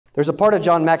There's a part of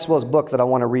John Maxwell's book that I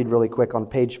want to read really quick on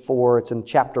page 4. It's in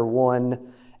chapter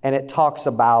 1, and it talks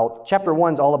about, chapter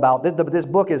 1 is all about, this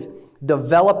book is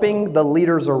Developing the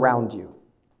Leaders Around You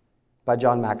by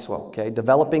John Maxwell, okay?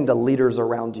 Developing the Leaders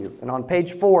Around You. And on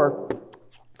page 4,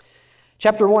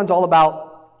 chapter 1 is all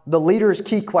about the leader's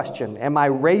key question. Am I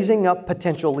raising up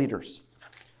potential leaders?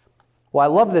 Well, I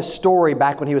love this story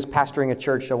back when he was pastoring a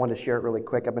church, so I wanted to share it really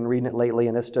quick. I've been reading it lately,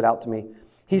 and this stood out to me.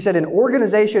 He said, an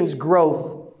organization's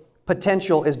growth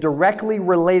potential is directly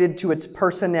related to its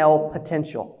personnel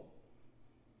potential.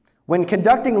 When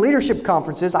conducting leadership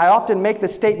conferences, I often make the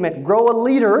statement, grow a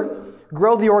leader,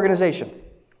 grow the organization.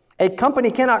 A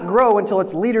company cannot grow until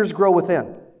its leaders grow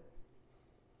within.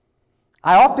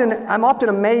 I'm often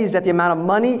amazed at the amount of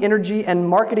money, energy, and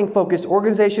marketing focus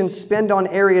organizations spend on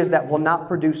areas that will not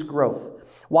produce growth.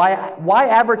 Why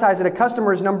advertise at a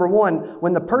customer's number one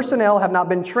when the personnel have not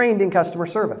been trained in customer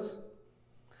service?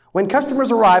 When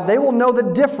customers arrive, they will know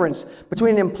the difference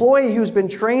between an employee who's been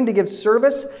trained to give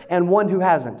service and one who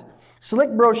hasn't.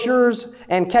 Slick brochures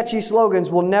and catchy slogans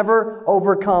will never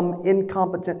overcome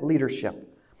incompetent leadership.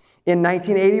 In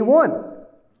 1981,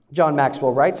 John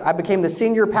Maxwell writes, I became the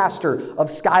senior pastor of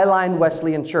Skyline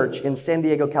Wesleyan Church in San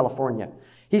Diego, California.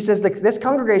 He says that this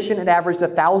congregation had averaged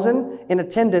 1,000 in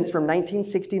attendance from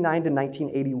 1969 to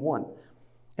 1981.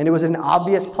 And it was an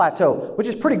obvious plateau, which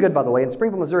is pretty good, by the way. In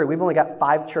Springfield, Missouri, we've only got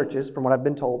 5 churches, from what I've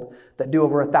been told, that do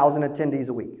over 1,000 attendees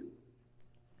a week.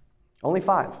 Only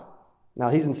 5. Now,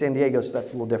 he's in San Diego, so that's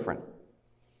a little different.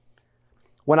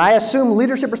 When I assume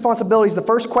leadership responsibilities, the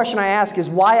first question I ask is,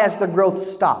 why has the growth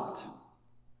stopped?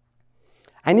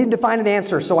 I needed to find an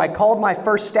answer, so I called my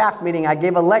first staff meeting. I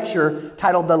gave a lecture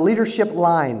titled The Leadership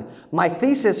Line. My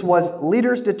thesis was,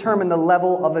 leaders determine the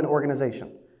level of an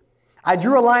organization. I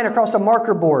drew a line across a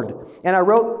marker board, and I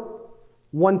wrote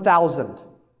 1,000.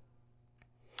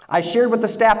 I shared with the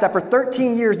staff that for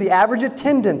 13 years, the average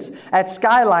attendance at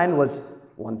Skyline was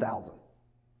 1,000.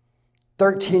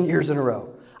 13 years in a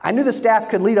row. I knew the staff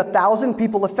could lead 1,000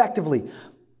 people effectively,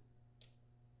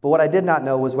 but what I did not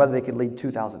know was whether they could lead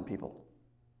 2,000 people.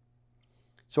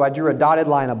 So I drew a dotted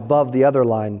line above the other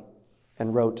line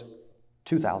and wrote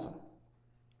 2,000.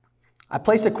 I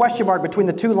placed a question mark between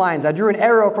the 2 lines. I drew an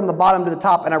arrow from the bottom to the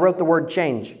top, and I wrote the word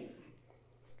change.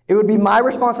 It would be my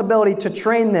responsibility to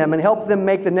train them and help them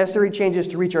make the necessary changes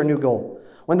to reach our new goal.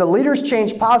 When the leaders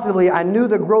changed positively, I knew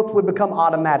the growth would become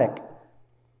automatic.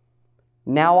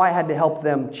 Now I had to help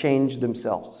them change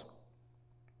themselves.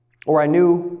 Or I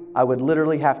knew I would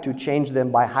literally have to change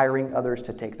them by hiring others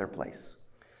to take their place.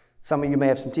 Some of you may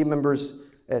have some team members.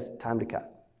 It's time to cut.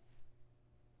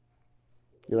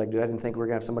 You're like, dude, I didn't think we were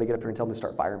going to have somebody get up here and tell me to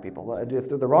start firing people. Well, if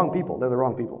they're the wrong people, they're the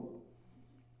wrong people.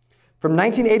 From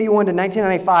 1981 to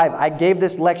 1995, I gave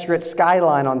this lecture at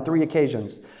Skyline on 3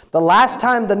 occasions. The last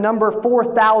time the number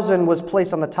 4,000 was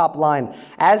placed on the top line.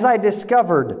 As I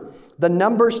discovered, the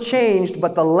numbers changed,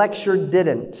 but the lecture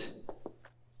didn't.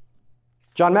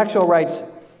 John Maxwell writes,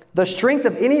 the strength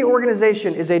of any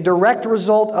organization is a direct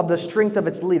result of the strength of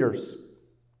its leaders.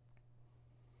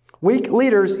 Weak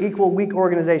leaders equal weak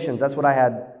organizations. That's what I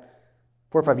had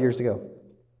 4 or 5 years ago.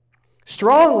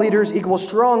 Strong leaders equal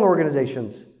strong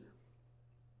organizations.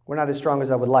 We're not as strong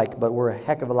as I would like, but we're a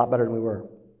heck of a lot better than we were.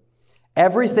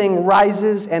 Everything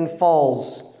rises and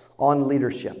falls on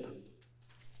leadership.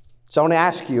 So I want to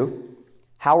ask you,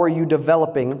 how are you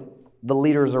developing the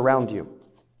leaders around you?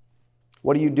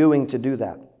 What are you doing to do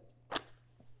that?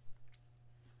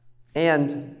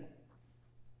 And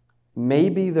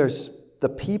maybe the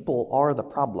people are the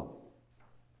problem.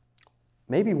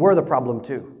 Maybe we're the problem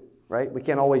too, right? We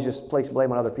can't always just place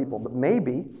blame on other people, but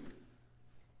maybe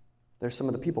there's some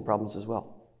of the people problems as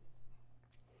well.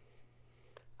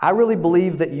 I really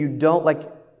believe that you don't, be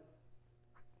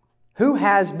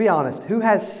honest, who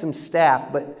has some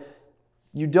staff, but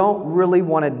you don't really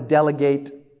want to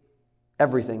delegate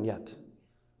everything yet?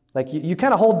 You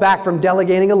kind of hold back from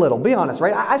delegating a little. Be honest,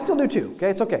 right? I still do too, okay?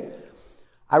 It's okay.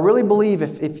 I really believe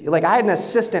if I had an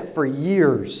assistant for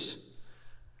years,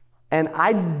 and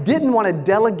I didn't want to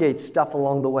delegate stuff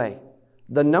along the way.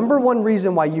 The number one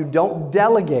reason why you don't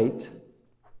delegate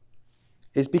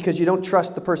is because you don't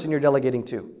trust the person you're delegating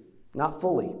to. Not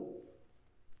fully.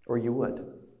 Or you would.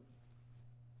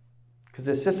 Because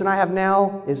the assistant I have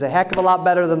now is a heck of a lot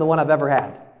better than the one I've ever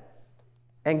had.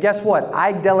 And guess what?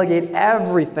 I delegate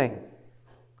everything.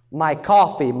 My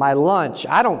coffee, my lunch,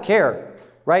 I don't care.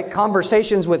 Right?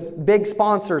 Conversations with big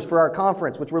sponsors for our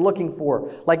conference, which we're looking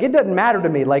for. It doesn't matter to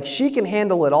me. She can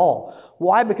handle it all.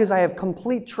 Why? Because I have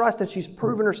complete trust that she's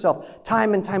proven herself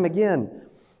time and time again.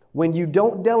 When you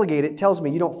don't delegate, it tells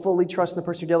me you don't fully trust the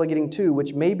person you're delegating to,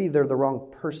 which maybe they're the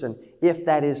wrong person, if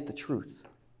that is the truth.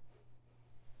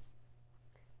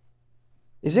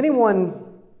 Is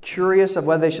anyone curious of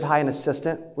whether they should hire an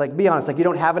assistant? Like, be honest, like you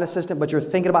don't have an assistant, but you're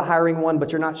thinking about hiring one,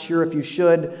 but you're not sure if you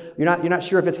should. You're not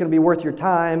sure if it's going to be worth your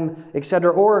time,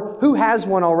 etc. Or who has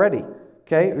one already?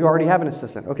 Okay, you already have an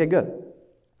assistant. Okay, good.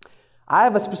 I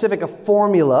have a specific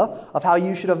formula of how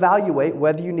you should evaluate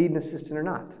whether you need an assistant or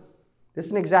not. This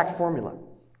is an exact formula.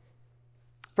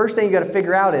 First thing you got to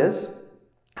figure out is,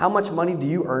 how much money do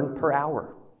you earn per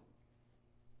hour?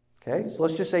 Okay, so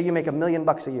let's just say you make $1 million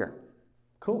a year.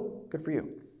 Cool, good for you.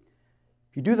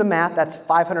 If you do the math, that's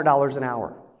 $500 an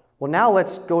hour. Well, now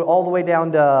let's go all the way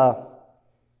down to,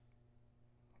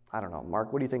 I don't know,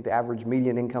 Mark, what do you think the average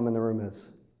median income in the room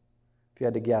is? If you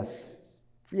had to guess.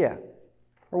 Yeah,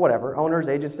 or whatever, owners,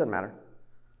 agents, doesn't matter.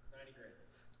 90 grand.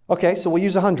 Okay, so we'll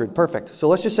use 100, perfect. So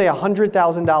let's just say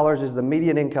 $100,000 is the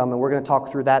median income, and we're going to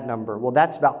talk through that number. Well,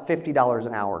 that's about $50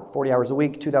 an hour, 40 hours a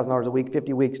week, $2,000 a week,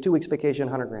 50 weeks, 2 weeks vacation,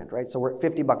 100 grand, right? So we're at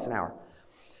 $50 an hour.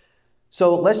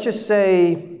 So let's just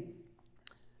say,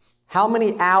 how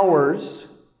many hours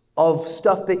of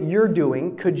stuff that you're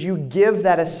doing could you give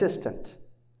that assistant?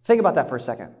 Think about that for a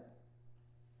second.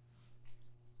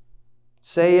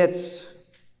 Say it's,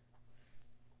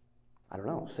 I don't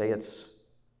know, say it's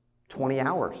 20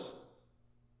 hours.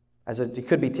 It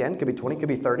could be 10, could be 20, could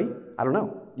be 30. I don't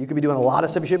know. You could be doing a lot of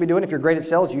stuff you should be doing. If you're great at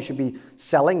sales, you should be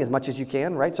selling as much as you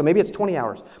can, right? So maybe it's 20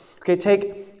 hours. Okay,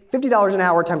 take $50 an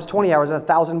hour times 20 hours,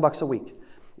 $1,000 a week.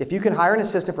 If you can hire an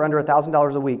assistant for under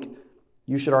 $1,000 a week,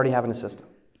 you should already have an assistant.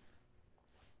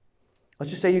 Let's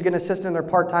just say you get an assistant and they're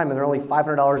part-time and they're only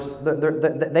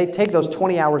 $500. They take those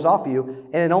 20 hours off you,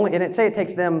 and say it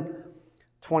takes them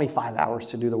 25 hours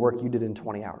to do the work you did in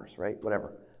 20 hours, right?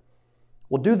 Whatever.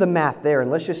 We'll do the math there, and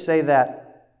let's just say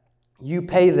that you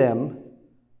pay them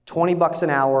 $20 an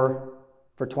hour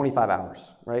for 25 hours,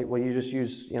 right? Well, you just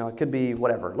use, it could be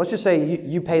whatever. Let's just say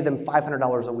you pay them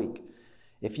 $500 a week.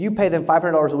 If you pay them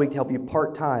 $500 a week to help you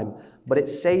part-time, but it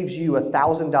saves you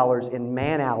 $1,000 in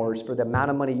man hours for the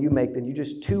amount of money you make, then you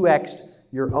just 2x'd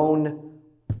your own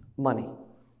money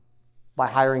by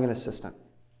hiring an assistant.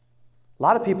 A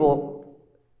lot of people,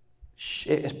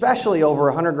 especially over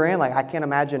 100 grand, like I can't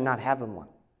imagine not having one,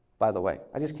 by the way.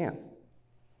 I just can't.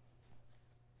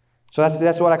 So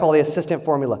that's what I call the assistant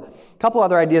formula. A couple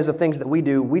other ideas of things that we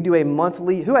do. We do a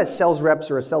monthly, who has sales reps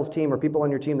or a sales team or people on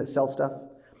your team that sell stuff?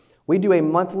 We do a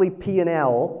monthly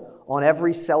P&L on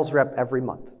every sales rep every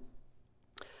month.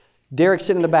 Derek's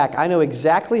sitting in the back. I know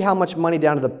exactly how much money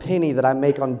down to the penny that I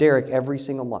make on Derek every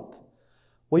single month.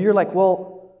 Well, you're like,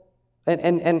 well,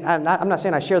 and I'm not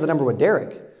saying I share the number with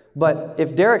Derek, but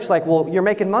if Derek's like, well, you're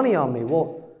making money on me.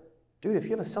 Well, dude, if you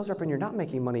have a sales rep and you're not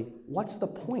making money, what's the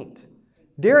point?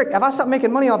 Derek, if I stop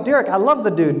making money off Derek, I love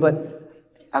the dude, but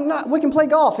we can play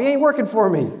golf. He ain't working for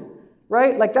me,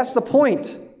 right? Like that's the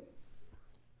point.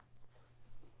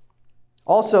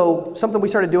 Also, something we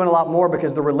started doing a lot more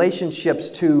because the relationships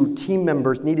to team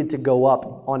members needed to go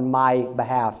up on my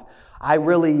behalf. I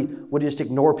really would just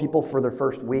ignore people for their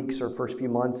first weeks or first few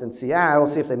months and see, we'll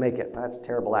see if they make it. That's a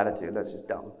terrible attitude. That's just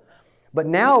dumb. But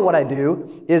now what I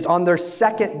do is on their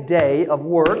second day of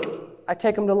work, I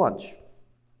take them to lunch.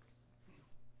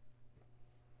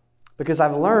 Because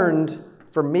I've learned,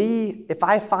 for me,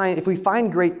 if we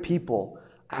find great people,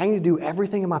 I need to do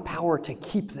everything in my power to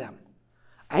keep them.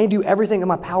 I need to do everything in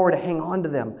my power to hang on to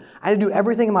them. I need to do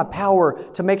everything in my power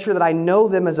to make sure that I know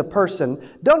them as a person.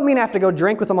 Don't mean I have to go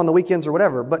drink with them on the weekends or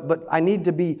whatever, but I need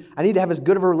to have as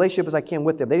good of a relationship as I can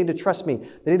with them. They need to trust me.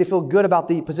 They need to feel good about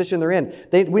the position they're in.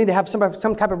 We need to have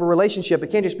some type of a relationship. It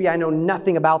can't just be I know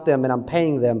nothing about them and I'm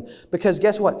paying them. Because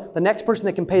guess what? The next person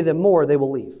that can pay them more, they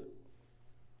will leave.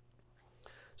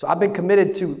 So I've been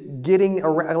committed to getting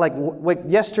around, like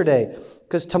yesterday,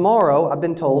 because tomorrow, I've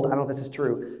been told, I don't know if this is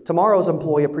true, tomorrow's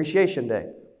Employee Appreciation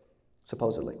Day,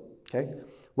 supposedly, okay?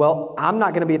 Well, I'm not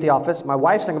going to be at the office. My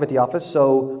wife's not going to be at the office,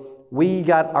 so we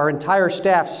got our entire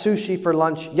staff sushi for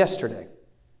lunch yesterday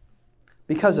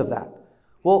because of that.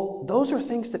 Well, those are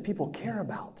things that people care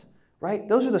about, right?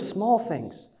 Those are the small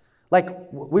things.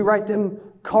 Like we write them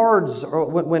cards or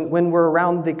when we're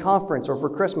around the conference or for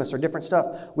Christmas or different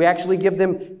stuff. We actually give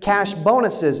them cash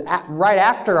bonuses right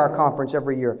after our conference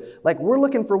every year. Like we're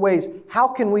looking for ways, how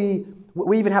can we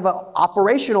even have an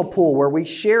operational pool where we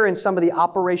share in some of the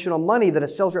operational money that a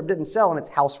sales rep didn't sell and it's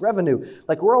house revenue.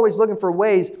 Like we're always looking for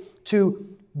ways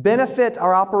to benefit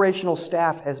our operational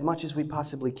staff as much as we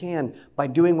possibly can by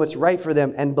doing what's right for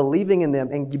them and believing in them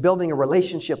and building a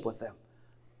relationship with them.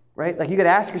 Right? Like you could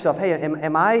ask yourself, hey,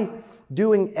 am I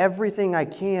doing everything I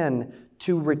can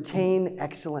to retain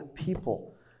excellent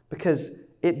people, because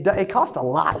it costs a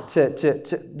lot it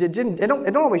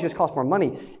don't always just cost more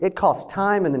money. It costs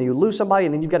time, and then you lose somebody,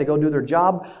 and then you've got to go do their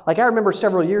job. Like I remember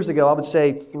several years ago, I would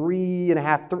say 3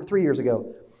 years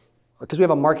ago, because we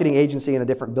have a marketing agency in a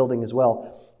different building as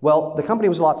well. Well, the company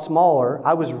was a lot smaller.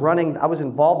 I was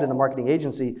involved in the marketing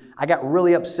agency. I got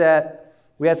really upset.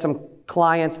 We had some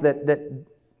clients that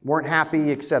weren't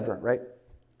happy, etc. Right?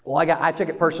 Well, I took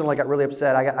it personally. I got really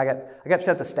upset. I got upset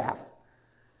at the staff.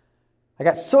 I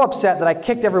got so upset that I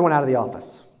kicked everyone out of the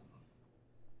office,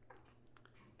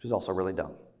 which is also really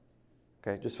dumb.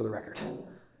 Okay, just for the record.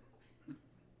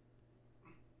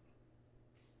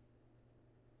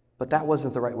 But that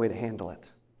wasn't the right way to handle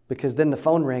it, because then the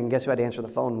phone rang. Guess who had to answer the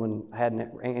phone when I hadn't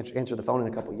answered the phone in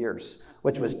a couple years,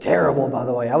 which was terrible, by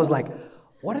the way. I was like,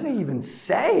 what do they even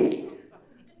say?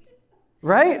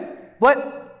 Right?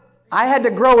 But I had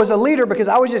to grow as a leader, because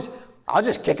I'll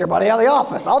just kick everybody out of the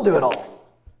office. I'll do it all.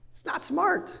 It's not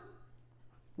smart,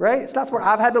 right? It's not smart.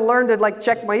 I've had to learn to like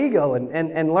check my ego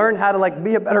and learn how to like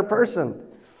be a better person.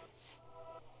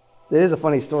 It is a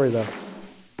funny story though.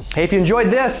 Hey, if you enjoyed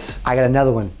this, I got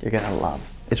another one you're gonna love.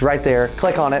 It's right there.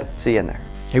 Click on it. See you in there.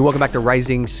 Hey, welcome back to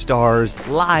Rising Stars,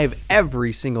 live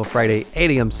every single Friday,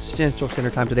 8 a.m. Central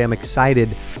Standard Time. Today I'm excited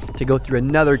to go through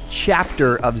another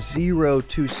chapter of 0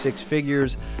 to 6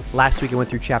 figures. Last week I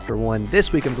went through chapter 1.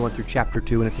 This week I'm going through chapter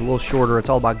 2, and it's a little shorter. It's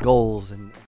all about goals and